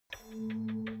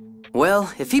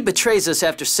Well, if he betrays us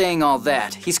after saying all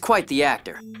that, he's quite the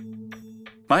actor.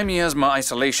 My miasma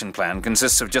isolation plan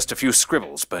consists of just a few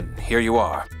scribbles, but here you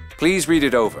are. Please read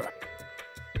it over.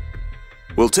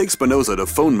 We'll take Spinoza to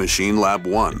Phone Machine Lab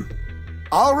 1.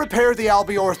 I'll repair the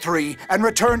Albior 3 and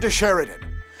return to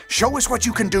Sheridan. Show us what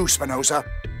you can do, Spinoza.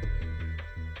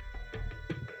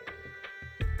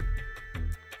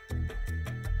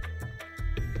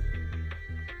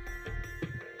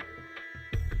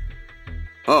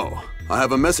 Oh, I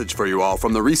have a message for you all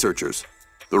from the researchers.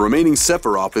 The remaining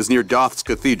Sephiroth is near Doth's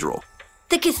Cathedral.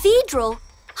 The cathedral?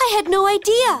 I had no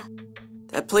idea.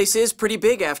 That place is pretty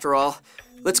big after all.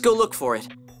 Let's go look for it.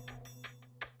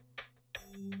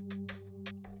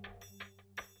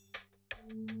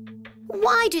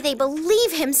 Why do they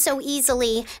believe him so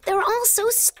easily? They're all so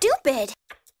stupid.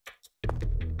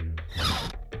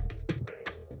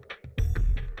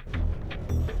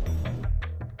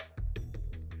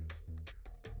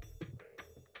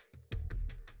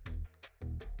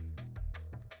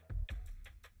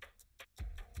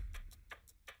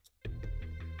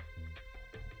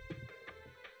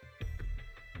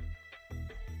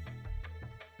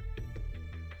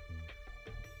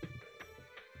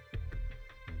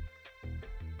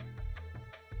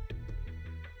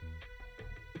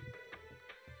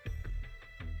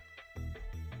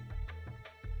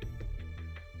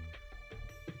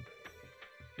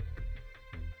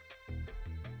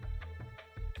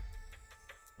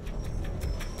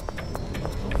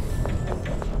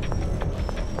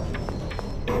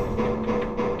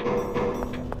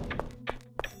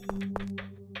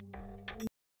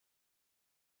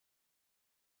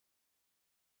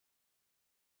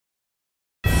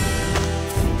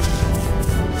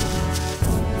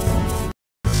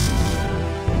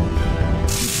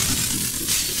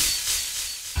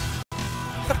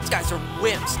 These guys are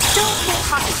wimps. Don't get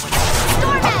hot.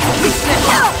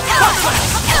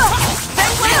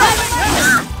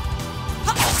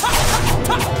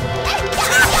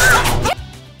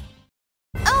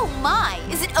 Oh my,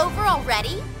 is it over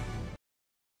already?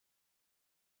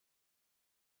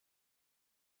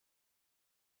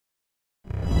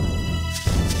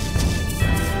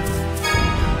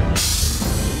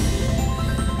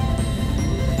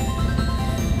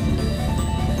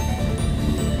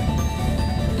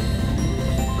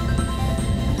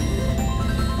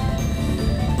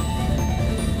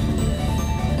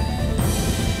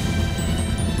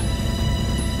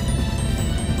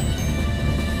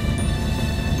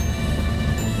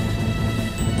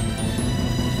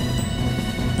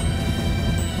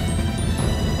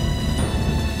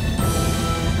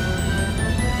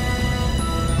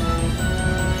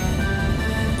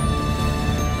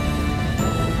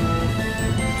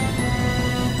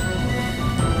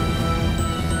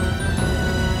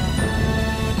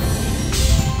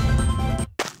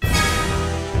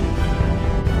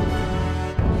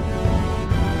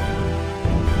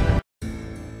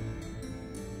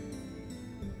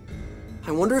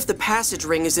 I wonder if the passage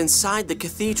ring is inside the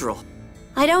cathedral.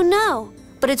 I don't know,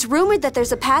 but it's rumored that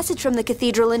there's a passage from the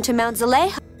cathedral into Mount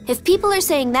Zaleho. If people are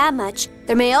saying that much,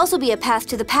 there may also be a path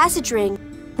to the passage ring.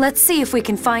 Let's see if we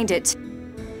can find it.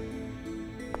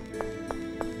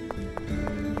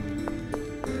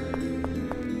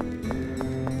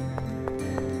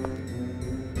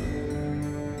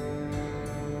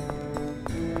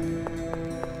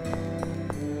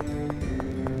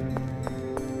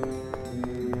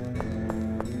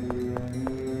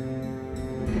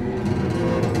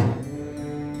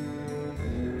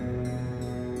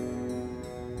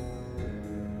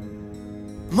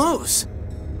 Moose!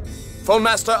 Fon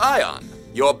Master Ion,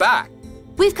 you're back.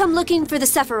 We've come looking for the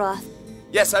Sephiroth.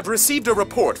 Yes, I've received a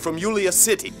report from Yulia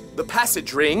City. The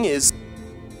passage ring is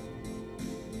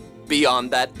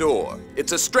beyond that door.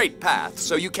 It's a straight path,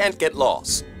 so you can't get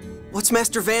lost. What's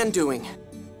Master Van doing?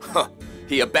 Huh.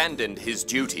 He abandoned his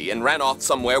duty and ran off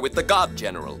somewhere with the God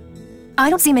General. I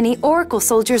don't see many Oracle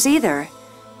soldiers either.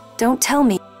 Don't tell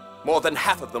me. More than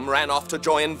half of them ran off to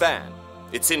join Van.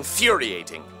 It's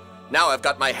infuriating. Now I've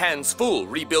got my hands full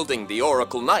rebuilding the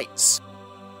Oracle Knights.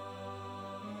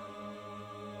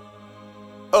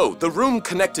 Oh, the room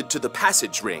connected to the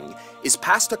passage ring is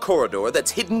past a corridor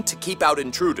that's hidden to keep out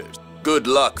intruders. Good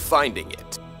luck finding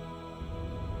it.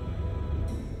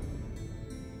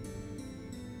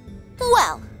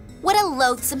 Well, what a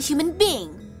loathsome human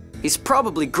being. He's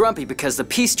probably grumpy because the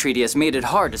peace treaty has made it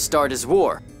hard to start his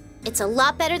war. It's a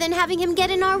lot better than having him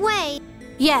get in our way.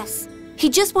 Yes, he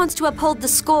just wants to uphold the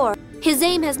score. His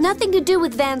aim has nothing to do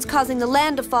with Van's causing the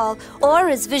land to fall, or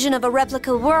his vision of a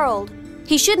replica world.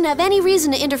 He shouldn't have any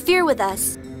reason to interfere with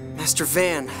us. Master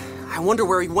Van, I wonder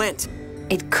where he went.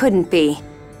 It couldn't be.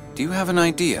 Do you have an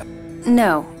idea?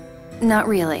 No, not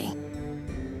really.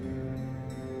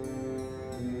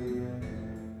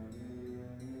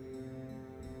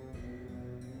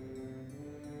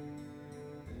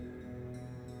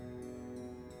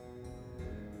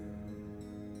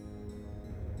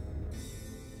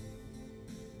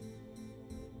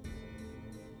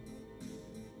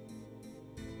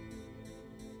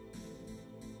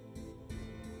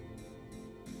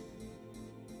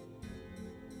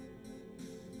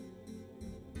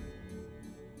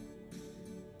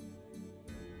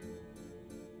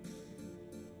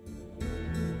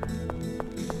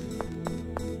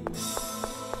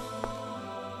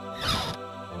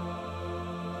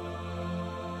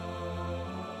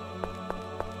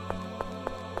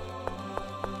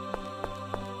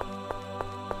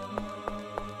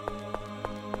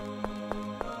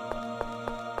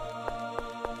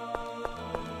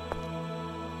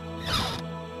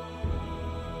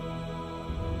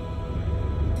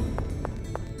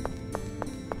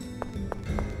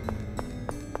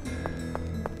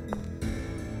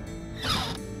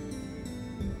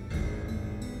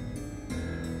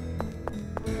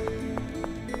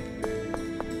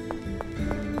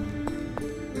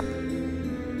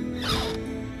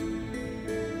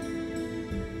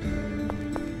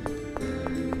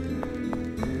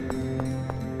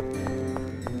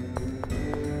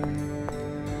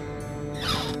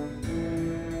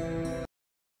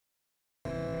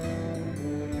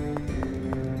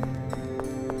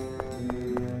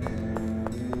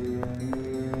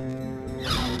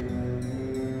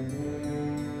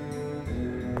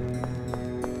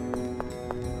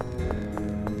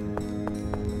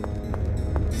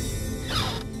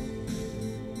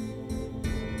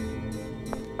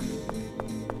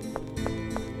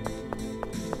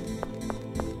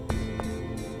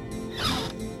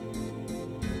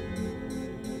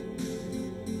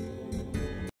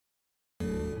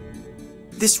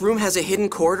 This room has a hidden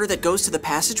corridor that goes to the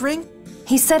passage ring?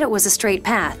 He said it was a straight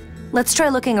path. Let's try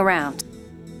looking around.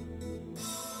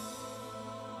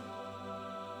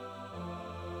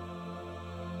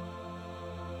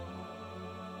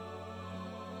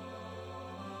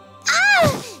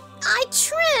 Ah! I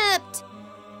tripped!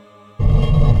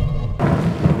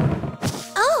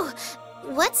 Oh,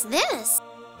 what's this?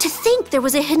 To think there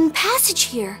was a hidden passage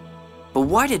here. But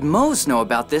why did Mose know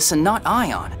about this and not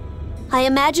Ion? I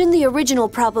imagine the original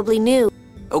probably knew.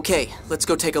 Okay, let's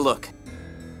go take a look.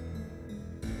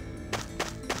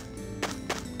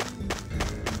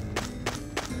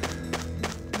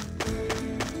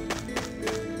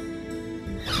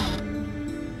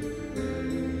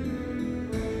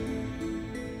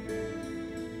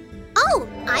 Oh,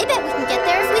 I bet we can get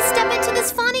there if we step into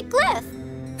this phonic glyph.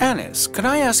 Anis, could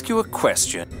I ask you a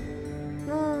question?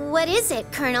 What is it,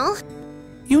 Colonel?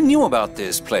 You knew about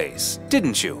this place,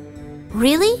 didn't you?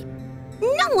 Really?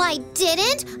 No, I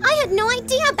didn't. I had no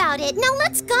idea about it. Now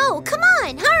let's go. Come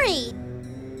on, hurry.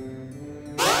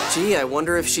 Gee, I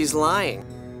wonder if she's lying.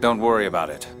 Don't worry about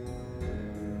it.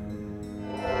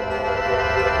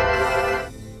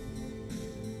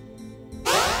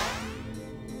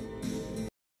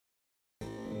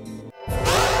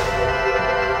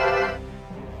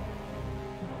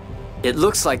 It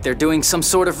looks like they're doing some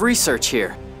sort of research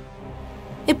here.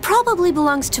 It probably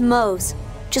belongs to Mose.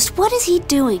 Just what is he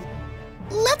doing?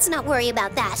 Let's not worry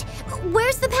about that.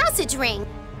 Where's the passage ring?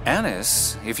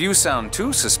 Anis, if you sound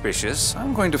too suspicious,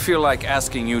 I'm going to feel like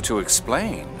asking you to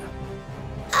explain.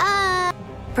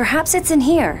 Perhaps it's in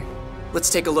here. Let's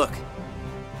take a look.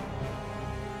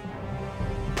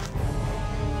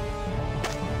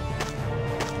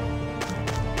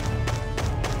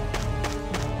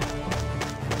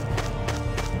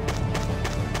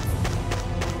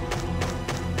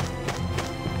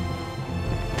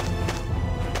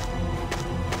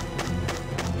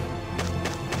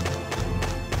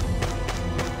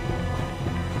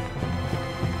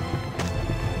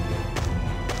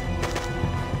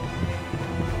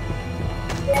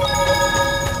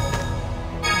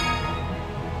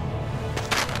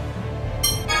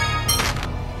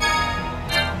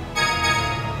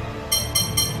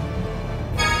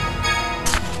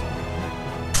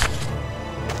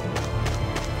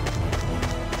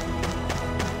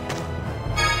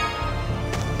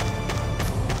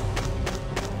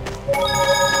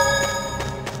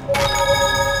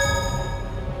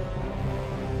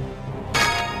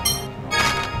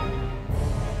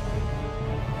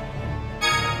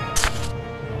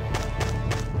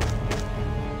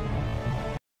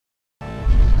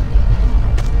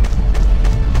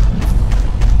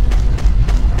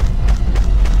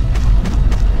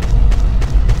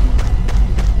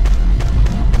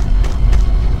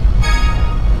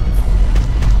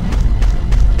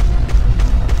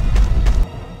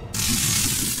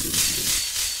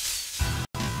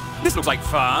 looks like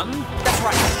fun. That's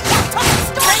right.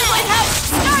 Fangblade help!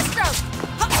 Starstroke!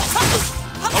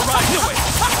 All right, do it.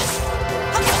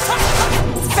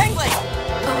 Fangblade!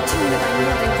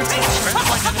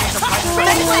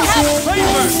 Fangblade help!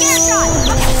 Scare shot!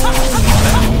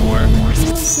 That won't work.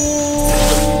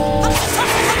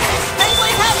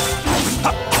 Fangblade help!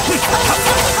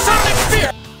 Sonic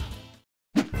Spear!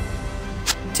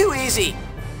 Too easy.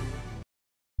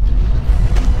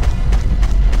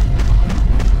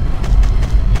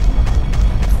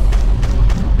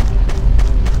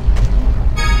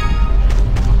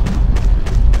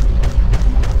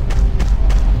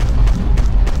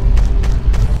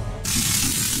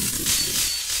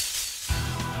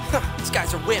 These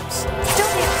guys are wimps.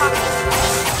 Don't be a cocky.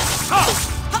 Oh,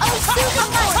 super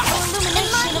light!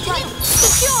 Illumination of light!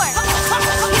 Secure!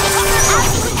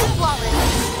 Absolutely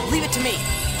flawless! Leave it to me.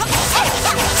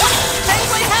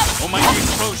 Fangblade help! Almighty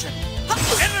explosion.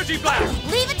 Energy blast.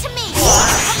 Leave it to me!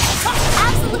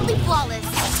 Absolutely flawless!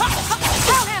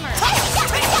 Hellhammer!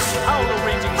 Power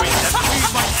raging wind that frees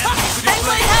my enemies with your Fangblade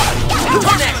blade. help!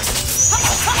 You're next.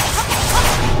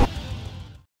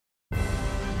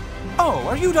 Oh,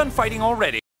 are you done fighting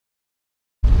already?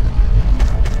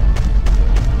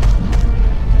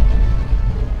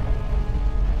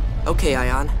 Okay,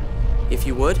 Ion. If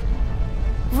you would.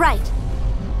 Right.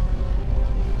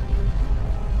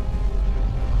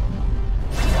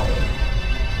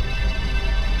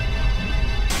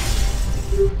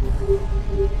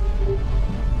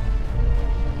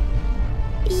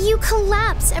 You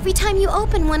collapse every time you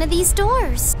open one of these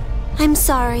doors. I'm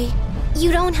sorry.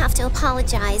 You don't have to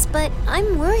apologize, but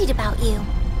I'm worried about you.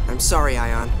 I'm sorry,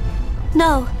 Ion.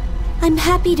 No, I'm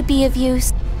happy to be of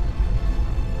use.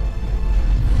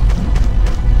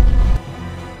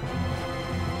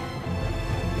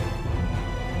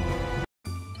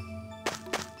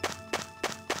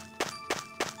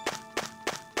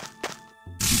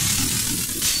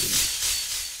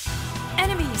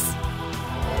 Enemies!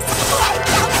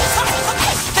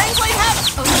 Fangblade help!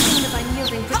 Oh, soon if I'm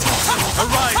yielding protection.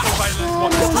 Arise, O violent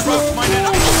one, provoke mine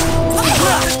enemy.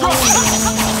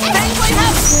 Fangblade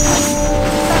help!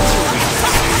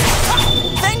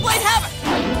 Fangblade help!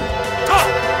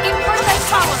 Imperfect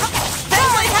power!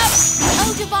 Fangblade help!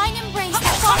 Oh, divine embrace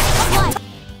that fosters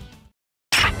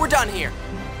life! We're done here.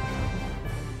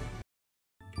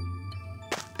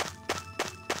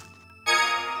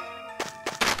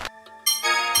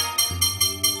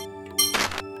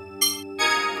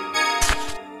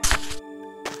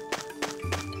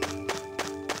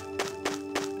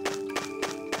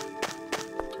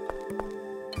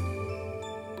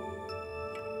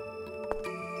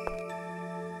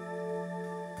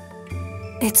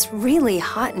 It's really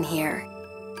hot in here.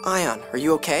 Ion, are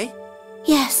you okay?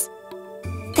 Yes.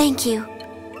 Thank you.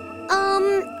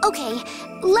 Okay.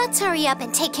 Let's hurry up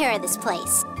and take care of this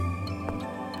place.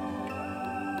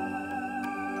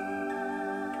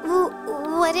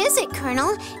 What is it,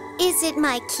 Colonel? Is it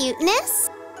my cuteness?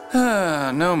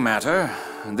 No matter.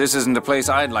 This isn't a place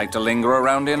I'd like to linger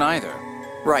around in either.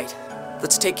 Right.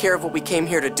 Let's take care of what we came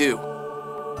here to do.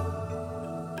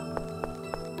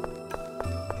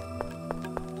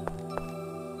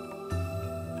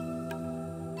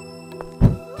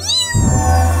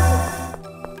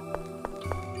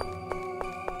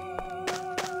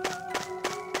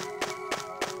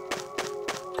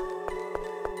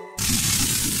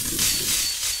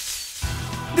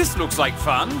 This looks like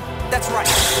fun. That's right.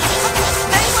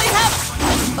 Fangblade help!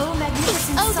 Oh,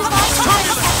 magnificent Oh, song. divine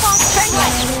child that fosters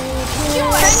Fangblade! Cure!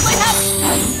 Fangblade help!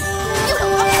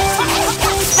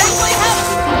 Fangblade help!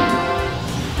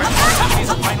 He's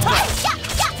a final breath.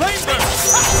 Flame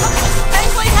burst.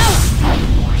 Fangblade help!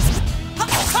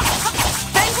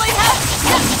 Fangblade help!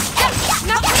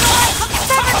 Nothing alive!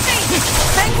 Severed feet!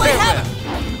 Fangblade help!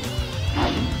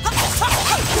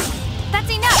 That's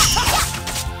enough!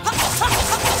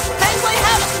 Fangblade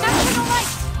help! Nothing alive!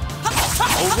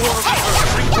 A roar of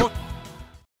earth bring forth.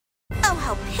 Oh,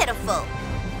 how pitiful!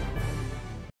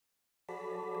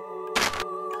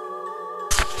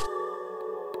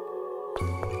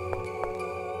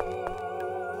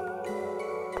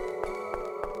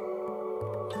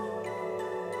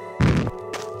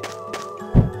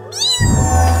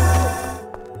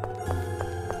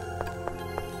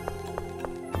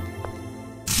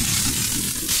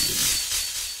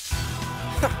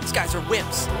 These guys are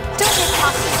wimps. Don't get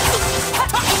cocky!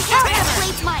 Inherit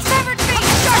Blade's mind! Severed feet!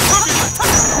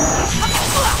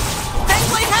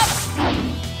 Fangblade help!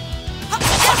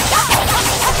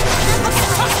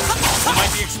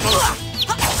 Almighty explosion.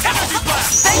 Energy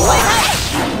blast. Fangblade help!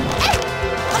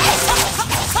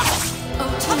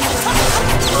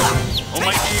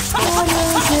 Almighty explosion.